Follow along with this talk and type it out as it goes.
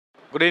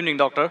Good evening,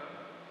 doctor.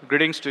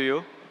 Greetings to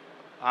you.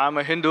 I'm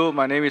a Hindu.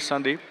 My name is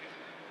Sandeep,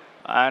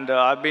 and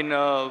I've been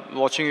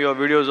watching your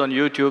videos on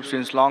YouTube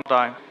since long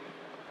time.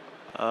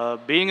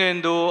 Being a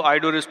Hindu, I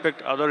do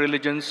respect other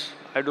religions.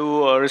 I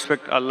do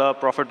respect Allah,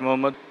 Prophet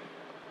Muhammad.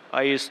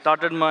 I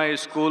started my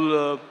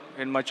school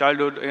in my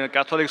childhood in a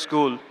Catholic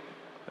school,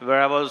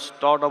 where I was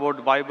taught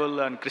about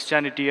Bible and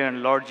Christianity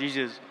and Lord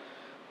Jesus.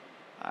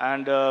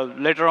 And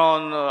later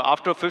on,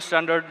 after fifth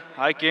standard,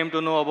 I came to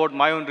know about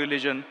my own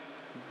religion,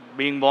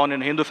 being born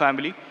in a Hindu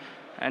family.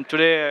 And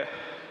today,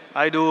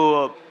 I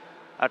do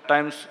at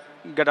times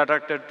get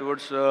attracted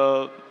towards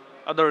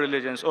other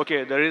religions.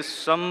 Okay, there is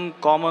some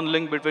common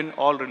link between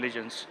all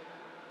religions.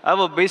 I have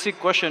a basic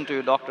question to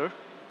you, doctor.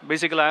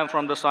 Basically, I am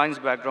from the science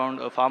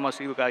background, a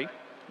pharmacy guy.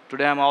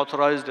 Today, I'm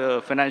authorized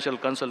financial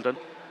consultant.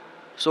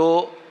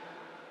 So,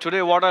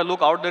 today, what I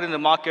look out there in the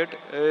market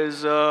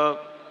is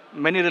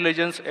many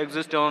religions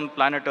exist on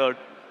planet Earth.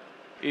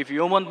 If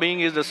human being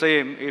is the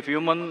same, if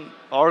human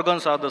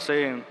organs are the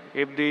same,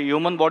 if the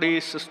human body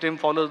system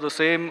follows the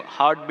same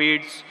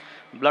heartbeats,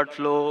 blood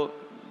flow,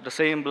 the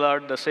same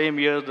blood, the same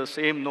ears, the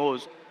same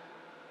nose,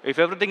 if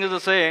everything is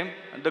the same,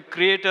 the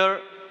creator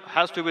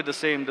has to be the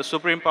same, the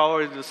supreme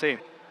power is the same.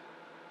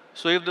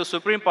 So if the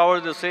supreme power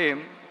is the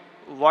same,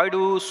 why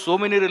do so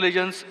many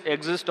religions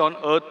exist on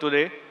earth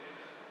today?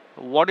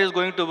 What is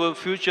going to be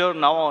future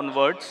now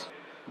onwards?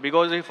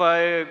 Because if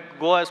I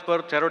go as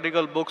per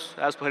theoretical books,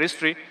 as per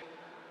history,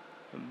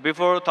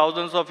 before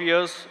thousands of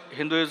years,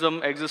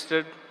 Hinduism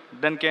existed.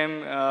 Then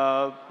came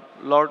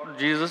Lord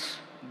Jesus,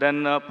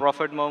 then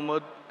Prophet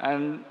Muhammad,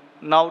 and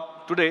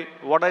now today,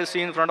 what I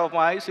see in front of my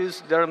eyes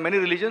is there are many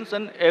religions,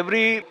 and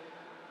every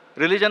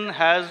religion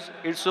has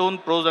its own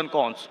pros and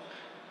cons.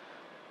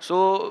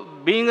 So,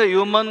 being a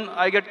human,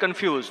 I get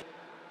confused.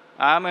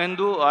 I am a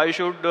Hindu, I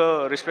should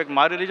respect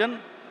my religion,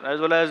 as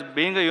well as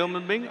being a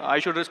human being, I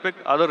should respect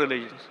other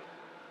religions.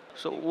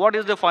 So, what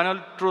is the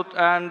final truth,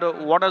 and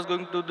what is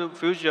going to the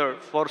future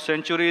for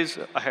centuries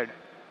ahead?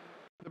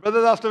 The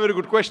brother asked a very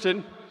good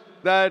question,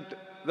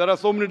 that there are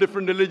so many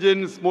different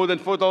religions. More than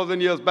 4,000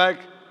 years back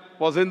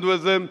was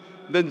Hinduism.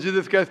 Then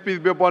Jesus Christ, peace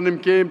be upon him,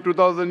 came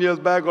 2,000 years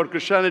back, or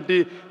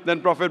Christianity.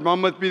 Then Prophet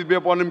Muhammad, peace be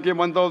upon him, came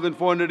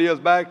 1,400 years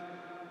back.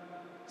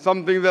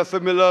 Some things are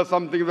similar,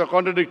 some things are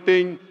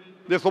contradicting.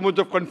 There's so much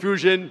of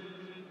confusion.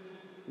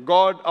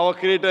 God, our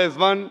creator, is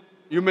one.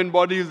 Human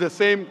body is the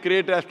same.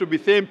 Creator has to be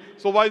same.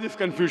 So why this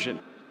confusion?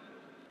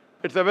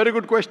 It's a very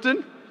good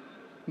question.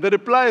 The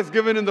reply is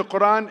given in the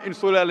Quran in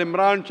Surah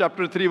Al-Imran,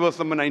 chapter 3, verse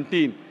number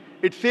 19.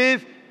 It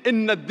says,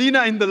 Inna Dina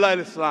Indallah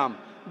Islam.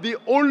 The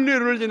only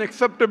religion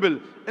acceptable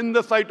in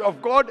the sight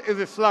of God is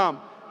Islam.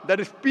 That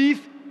is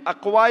peace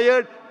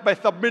acquired by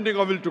submitting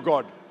our will to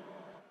God.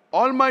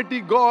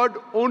 Almighty God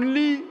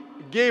only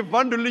gave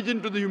one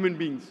religion to the human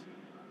beings.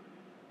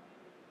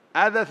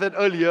 As I said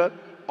earlier,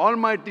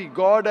 Almighty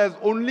God has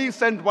only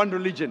sent one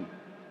religion.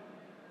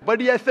 But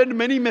He has sent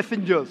many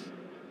messengers.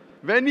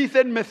 When He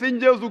sent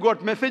messengers who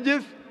got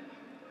messages,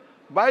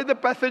 by the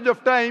passage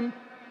of time,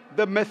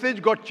 the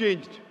message got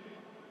changed.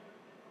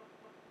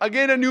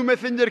 Again a new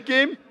messenger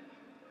came.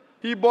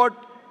 He brought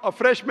a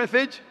fresh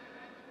message.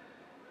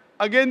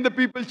 Again the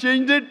people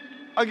changed it.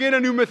 Again a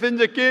new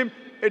messenger came.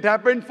 It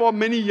happened for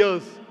many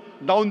years,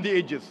 down the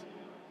ages.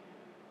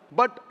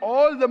 But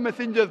all the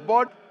messengers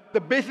brought, the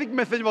basic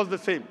message was the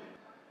same.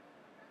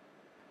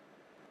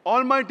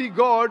 Almighty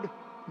God,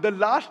 the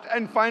last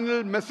and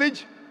final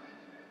message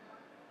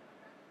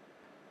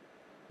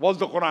was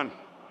the Quran.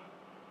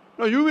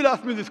 Now you will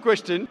ask me this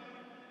question,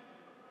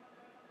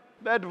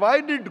 that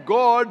why did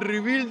God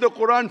reveal the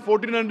Quran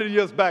 1400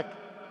 years back?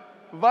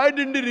 Why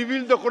didn't He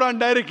reveal the Quran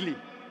directly?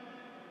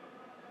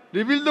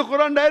 Reveal the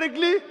Quran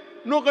directly?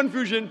 No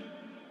confusion.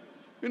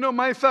 You know,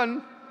 my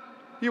son,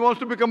 he wants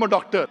to become a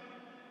doctor.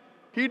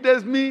 He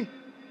tells me,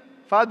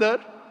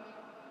 Father,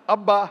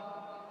 Abba,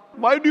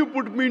 why do you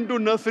put me into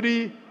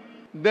nursery,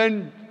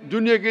 then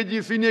junior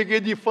KG, senior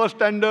KG, first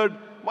standard?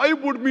 Why you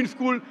put me in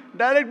school?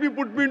 Directly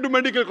put me into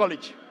medical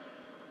college.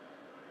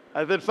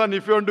 I said, son,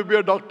 if you want to be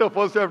a doctor,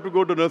 first you have to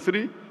go to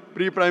nursery,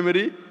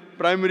 pre-primary,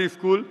 primary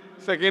school,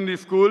 secondary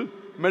school,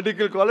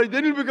 medical college,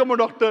 then you'll become a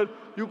doctor.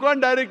 You can't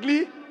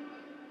directly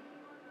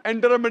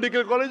enter a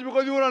medical college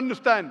because you won't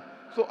understand.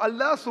 So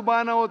Allah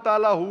subhanahu wa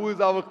ta'ala, who is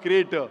our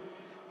creator,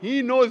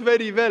 He knows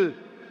very well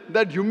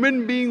that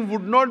human being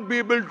would not be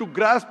able to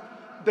grasp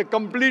the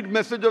complete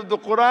message of the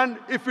Quran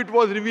if it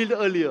was revealed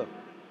earlier.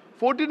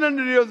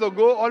 1400 years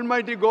ago,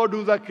 Almighty God,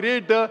 who is our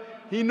creator,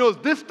 He knows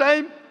this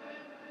time,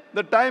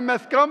 the time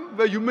has come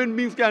where human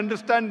beings can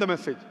understand the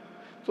message.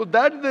 So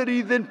that's the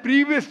reason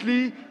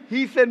previously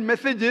He sent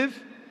messages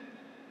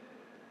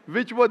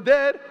which were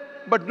there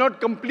but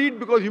not complete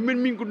because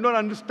human being could not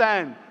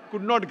understand,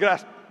 could not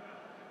grasp.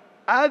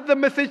 As the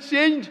message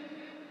changed,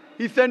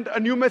 He sent a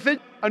new message,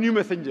 a new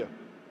messenger.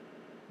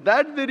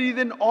 That's the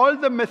reason all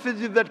the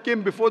messages that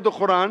came before the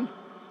Quran,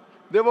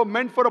 they were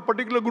meant for a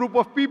particular group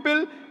of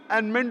people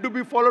and meant to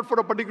be followed for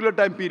a particular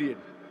time period.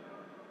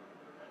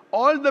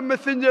 All the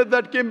messengers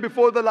that came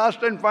before the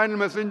last and final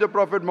messenger,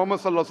 Prophet Muhammad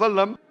sallallahu alaihi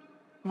wasallam,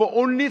 were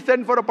only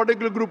sent for a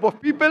particular group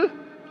of people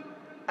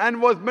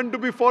and was meant to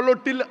be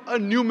followed till a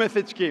new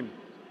message came.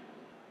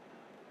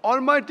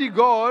 Almighty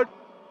God,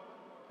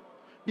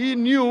 He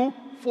knew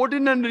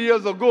 1400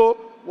 years ago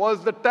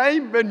was the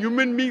time when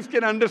human beings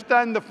can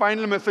understand the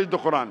final message of the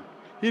Quran.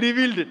 He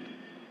revealed it.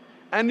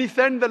 And He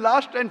sent the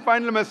last and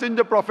final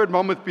messenger, Prophet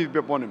Muhammad, peace be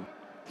upon him.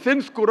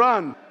 Since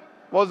Quran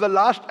was the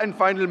last and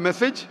final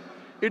message,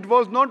 it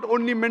was not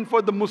only meant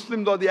for the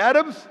Muslims or the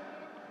Arabs,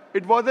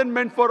 it wasn't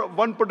meant for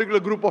one particular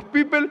group of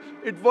people,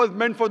 it was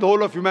meant for the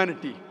whole of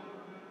humanity.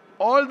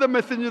 All the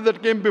messengers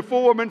that came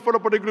before were meant for a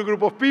particular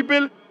group of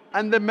people,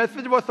 and the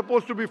message was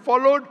supposed to be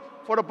followed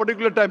for a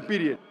particular time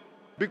period.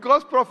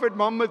 Because Prophet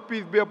Muhammad,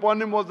 peace be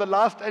upon him, was the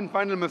last and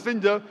final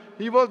messenger,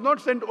 he was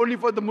not sent only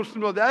for the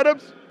Muslims or the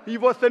Arabs, he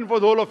was sent for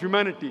the whole of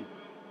humanity.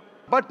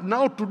 But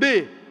now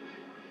today,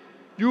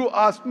 you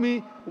ask me,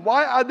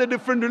 why are there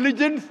different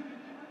religions?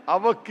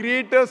 Our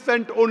Creator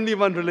sent only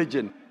one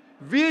religion.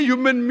 We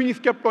human beings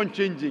kept on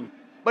changing.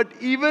 But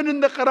even in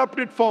the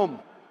corrupted form,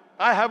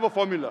 I have a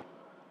formula.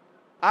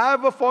 I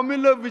have a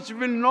formula which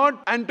will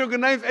not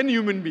antagonize any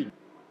human being.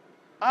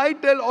 I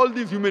tell all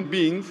these human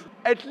beings,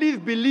 at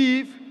least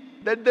believe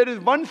that there is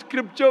one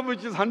scripture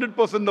which is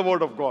 100% the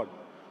word of God.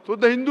 So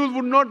the Hindus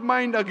would not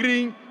mind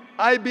agreeing,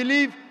 I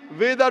believe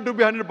Veda to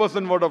be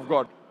 100% word of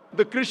God.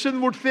 The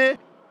Christians would say,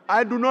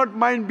 I do not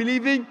mind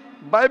believing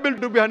Bible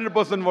to be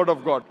 100% word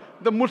of God.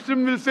 The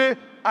Muslim will say,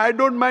 I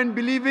don't mind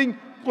believing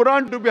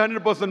Quran to be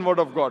 100% word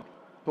of God.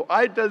 So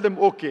I tell them,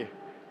 okay,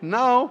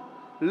 now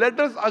let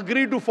us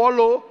agree to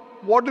follow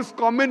what is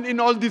common in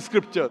all these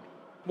scriptures.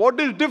 What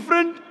is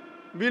different,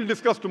 we'll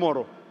discuss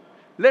tomorrow.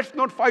 Let's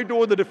not fight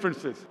over the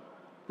differences.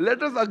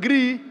 Let us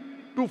agree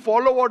to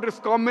follow what is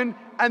common,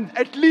 and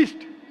at least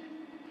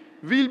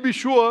we'll be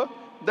sure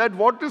that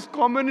what is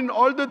common in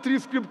all the three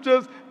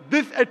scriptures,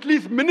 this at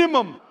least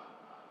minimum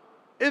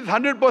is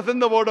 100%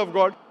 the word of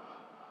God.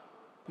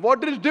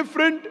 What is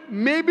different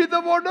may be the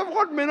word of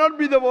God, may not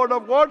be the word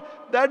of God.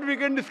 That we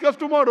can discuss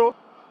tomorrow.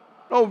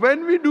 Now,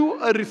 when we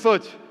do a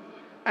research,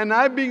 and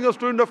I being a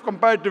student of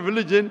comparative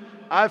religion,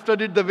 I have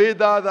studied the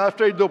Vedas, I have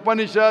studied the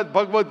Upanishads,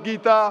 Bhagavad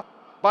Gita,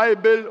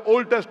 Bible,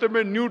 Old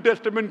Testament, New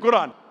Testament,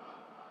 Quran.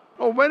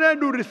 Now, when I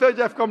do research,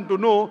 I've come to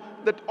know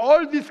that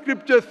all these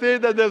scriptures say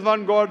that there's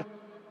one God.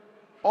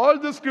 All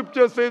the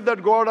scriptures say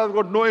that God has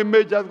got no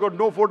image, has got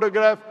no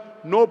photograph,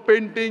 no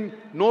painting,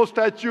 no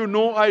statue,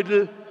 no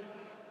idol.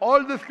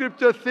 All the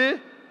scriptures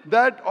say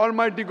that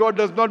Almighty God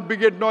does not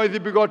beget nor is He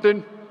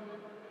begotten.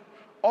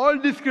 All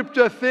the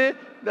scriptures say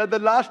that the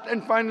last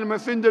and final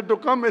messenger to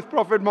come is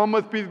Prophet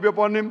Muhammad, peace be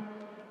upon him.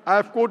 I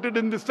have quoted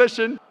in this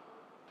session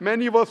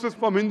many verses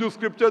from Hindu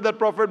scripture that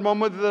Prophet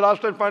Muhammad is the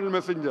last and final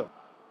messenger.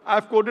 I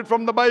have quoted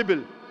from the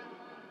Bible.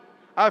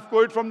 I have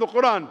quoted from the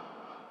Quran.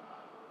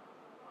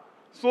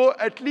 So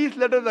at least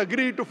let us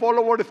agree to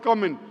follow what is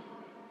common.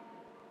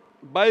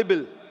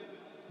 Bible,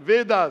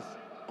 Vedas,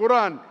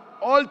 Quran,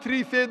 all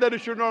three say that you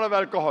should not have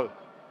alcohol.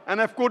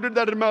 And I've quoted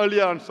that in my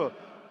earlier answer.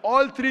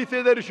 All three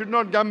say that you should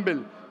not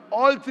gamble.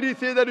 All three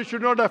say that you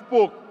should not have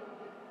pork.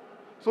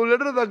 So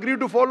let us agree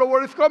to follow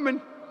what is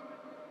common.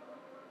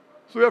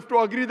 So you have to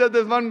agree that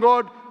there's one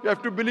God. You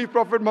have to believe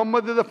Prophet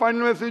Muhammad is the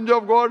final messenger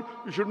of God.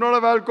 You should not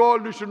have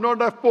alcohol. You should not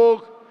have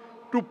pork.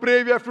 To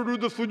pray, we have to do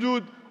the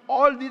sujood.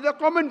 All these are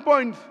common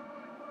points.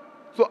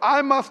 So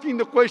I'm asking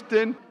the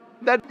question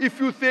that if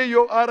you say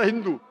you are a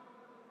Hindu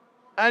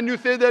and you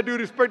say that you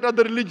respect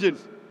other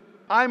religions,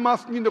 I'm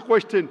asking the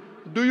question,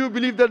 do you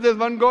believe that there's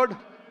one God?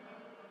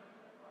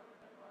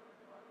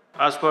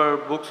 As per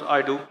books,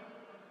 I do.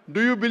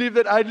 Do you believe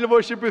that idol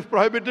worship is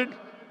prohibited?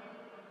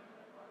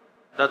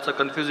 That's a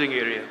confusing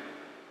area.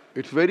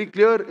 It's very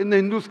clear in the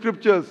Hindu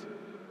scriptures.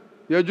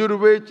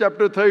 Yajurved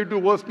chapter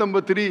 32 verse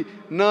number 3.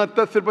 Na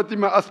tasya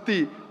pratima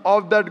asti.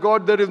 Of that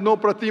God there is no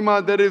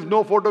pratima, there is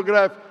no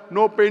photograph,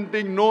 no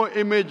painting, no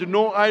image,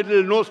 no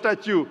idol, no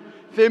statue.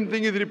 Same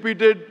thing is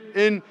repeated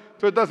in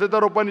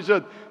Shveta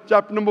Upanishad,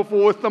 chapter number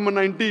 4, verse number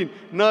 19.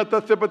 Na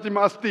tasya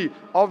pratima asti.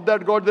 Of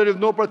that God there is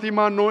no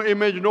pratima, no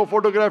image, no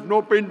photograph,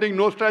 no painting,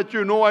 no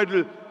statue, no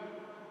idol.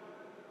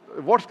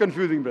 What's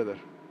confusing, brother?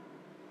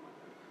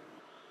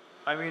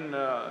 I mean,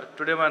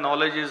 today my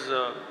knowledge is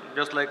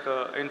just like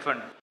an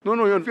infant.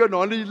 No, if your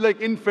knowledge is like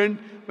infant,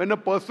 when a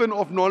person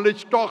of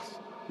knowledge talks,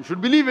 you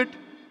should believe it.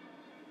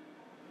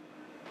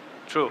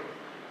 True.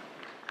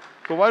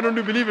 So why don't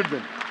you believe it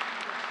then?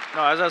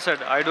 No, as I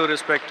said, I do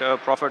respect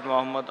Prophet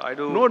Muhammad. I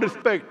do. No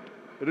respect.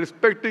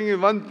 Respecting is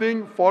one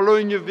thing,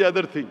 following is the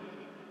other thing.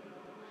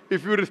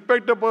 If you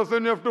respect a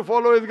person, you have to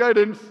follow his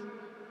guidance.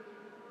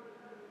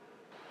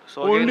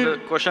 So again, the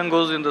question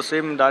goes in the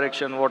same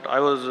direction what I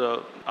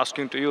was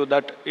asking to you,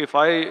 that if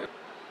I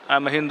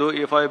am a Hindu,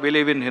 if I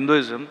believe in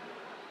Hinduism,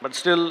 but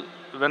still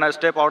when I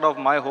step out of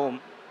my home,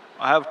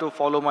 I have to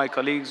follow my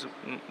colleagues,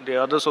 the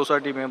other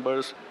society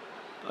members,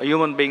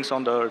 human beings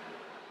on the earth.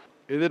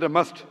 Is it a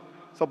must?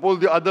 Suppose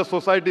the other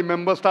society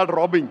members start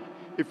robbing.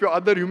 If your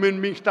other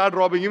human beings start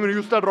robbing, even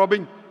you start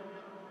robbing.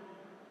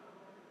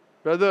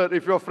 Brother,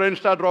 if your friends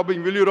start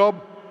robbing, will you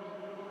rob?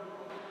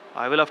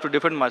 I will have to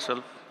defend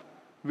myself.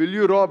 Will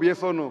you rob,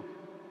 yes or no?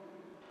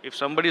 If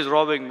somebody is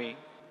robbing me,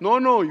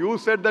 No, you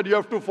said that you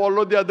have to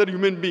follow the other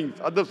human beings,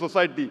 other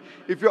society.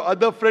 If your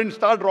other friends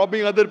start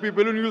robbing other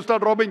people, will you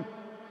start robbing?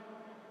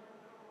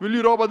 Will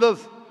you rob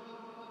others?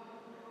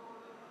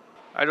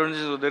 I don't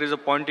think so. There is a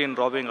point in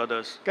robbing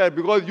others. Okay,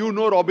 because you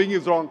know robbing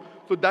is wrong.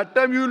 So that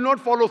time you will not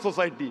follow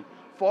society.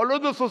 Follow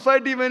the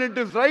society when it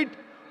is right.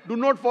 Do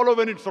not follow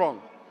when it's wrong.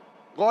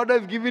 God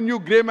has given you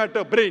grey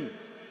matter, brain.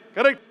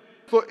 Correct?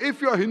 So if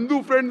your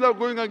Hindu friends are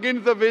going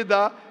against the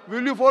Veda,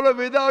 will you follow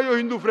Veda or your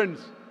Hindu friends?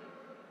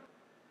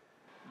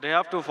 They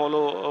have to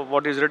follow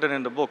what is written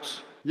in the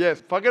books.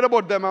 Yes, forget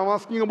about them. I'm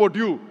asking about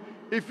you.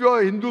 If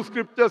your Hindu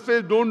scripture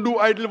says don't do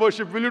idol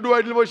worship, will you do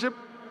idol worship?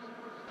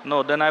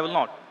 No, then I will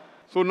not.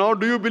 So now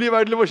do you believe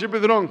idol worship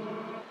is wrong?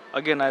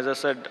 Again, as I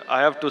said, I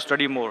have to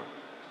study more.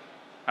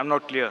 I'm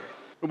not clear.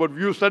 No, but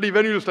you study,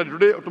 when you study?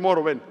 Today or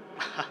tomorrow? When?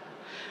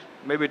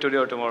 Maybe today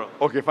or tomorrow.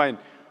 Okay, fine.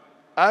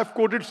 I have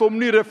quoted so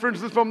many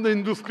references from the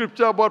Hindu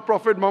scripture about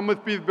Prophet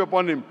Muhammad, peace be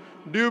upon him.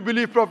 Do you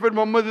believe Prophet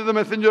Muhammad is the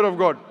messenger of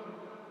God?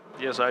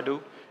 Yes, I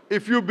do.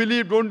 If you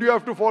believe, don't you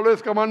have to follow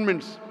his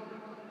commandments?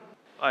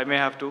 I may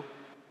have to.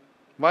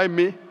 Why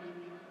may?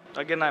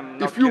 Again, I'm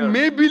not If you clear.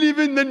 may believe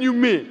in, then you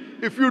may.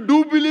 If you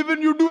do believe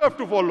in, you do have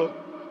to follow.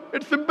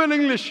 It's simple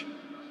English.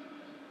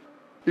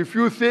 If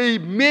you say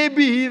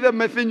maybe he is a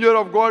messenger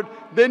of God,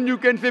 then you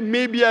can say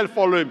maybe I'll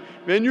follow him.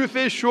 When you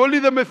say surely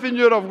the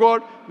messenger of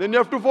God, then you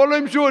have to follow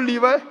him surely.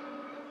 Why?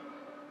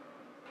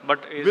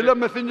 But is Will a it,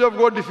 messenger of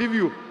God deceive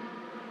you?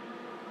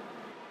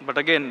 but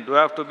again, do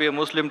I have to be a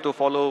Muslim to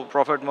follow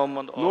Prophet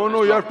Muhammad? Or No,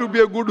 you Islam? have to be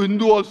a good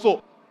Hindu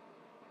also.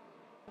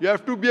 You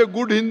have to be a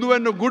good Hindu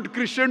and a good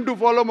Christian to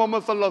follow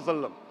Muhammad sallallahu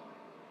alaihi wasallam.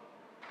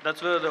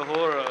 That's where the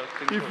whole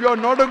thing If goes. you are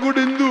not a good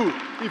Hindu,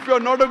 if you are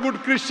not a good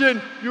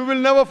Christian, you will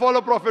never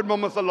follow Prophet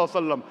Muhammad sallallahu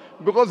alaihi wasallam.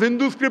 Because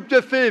Hindu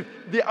scripture says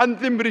the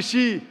Antim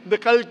Rishi, the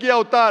Kalki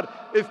avatar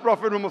is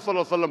Prophet Muhammad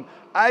sallallahu alaihi wasallam.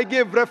 I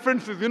gave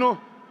references,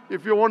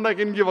 If you want, I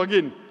can give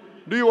again.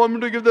 Do you want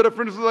me to give the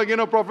references again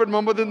of Prophet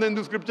Muhammad in the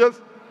Hindu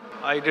scriptures?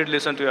 I did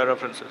listen to your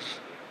references.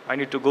 I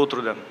need to go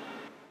through them.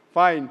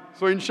 Fine.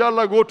 So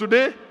inshallah, go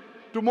today.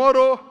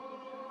 Tomorrow,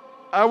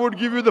 I would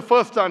give you the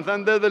first chance.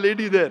 And there's a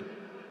lady there.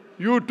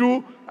 You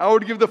too, I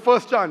would give the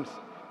first chance.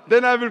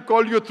 Then I will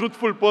call you a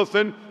truthful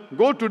person.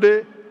 Go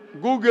today,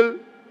 Google,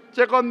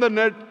 check on the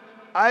net.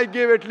 I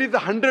gave at least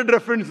 100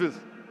 references.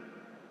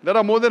 There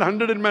are more than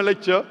 100 in my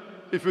lecture.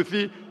 If you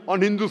see,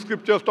 on Hindu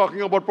scriptures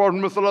talking about Prophet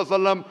Muhammad sallallahu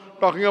alaihi wasallam,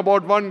 talking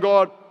about one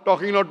God,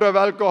 talking not to have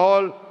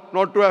alcohol,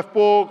 not to have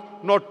pork,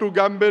 not to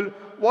gamble.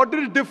 What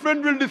is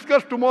different we'll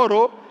discuss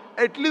tomorrow.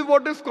 At least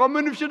what is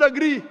common we should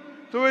agree.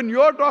 So when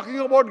you're talking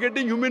about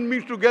getting human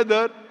beings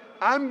together,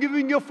 I'm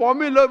giving you a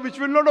formula which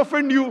will not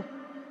offend you.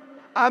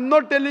 I'm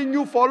not telling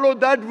you follow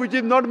that which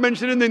is not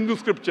mentioned in the Hindu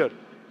scripture.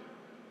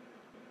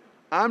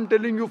 I'm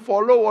telling you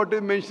follow what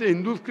is mentioned in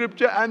Hindu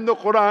scripture and the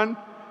Quran.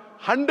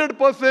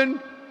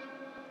 100%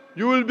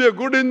 you will be a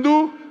good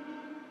Hindu,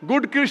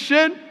 good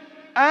Christian,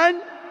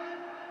 and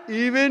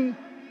even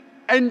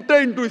enter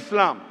into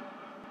Islam.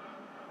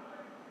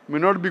 May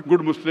not be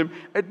good Muslim,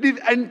 at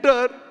least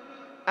enter,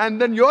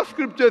 and then your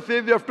scripture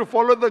says you have to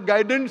follow the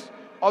guidance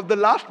of the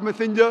last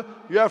messenger,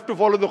 you have to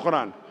follow the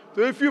Quran.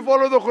 So if you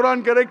follow the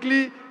Quran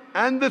correctly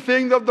and the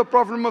sayings of the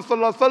Prophet Muhammad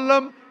sallallahu alaihi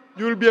wasallam,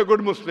 you will be a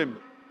good Muslim.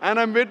 And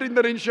I'm waiting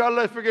that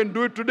inshallah if we can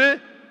do it today,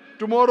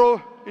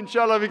 tomorrow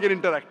inshallah we can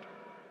interact.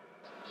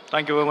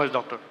 Thank you very much,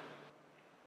 doctor.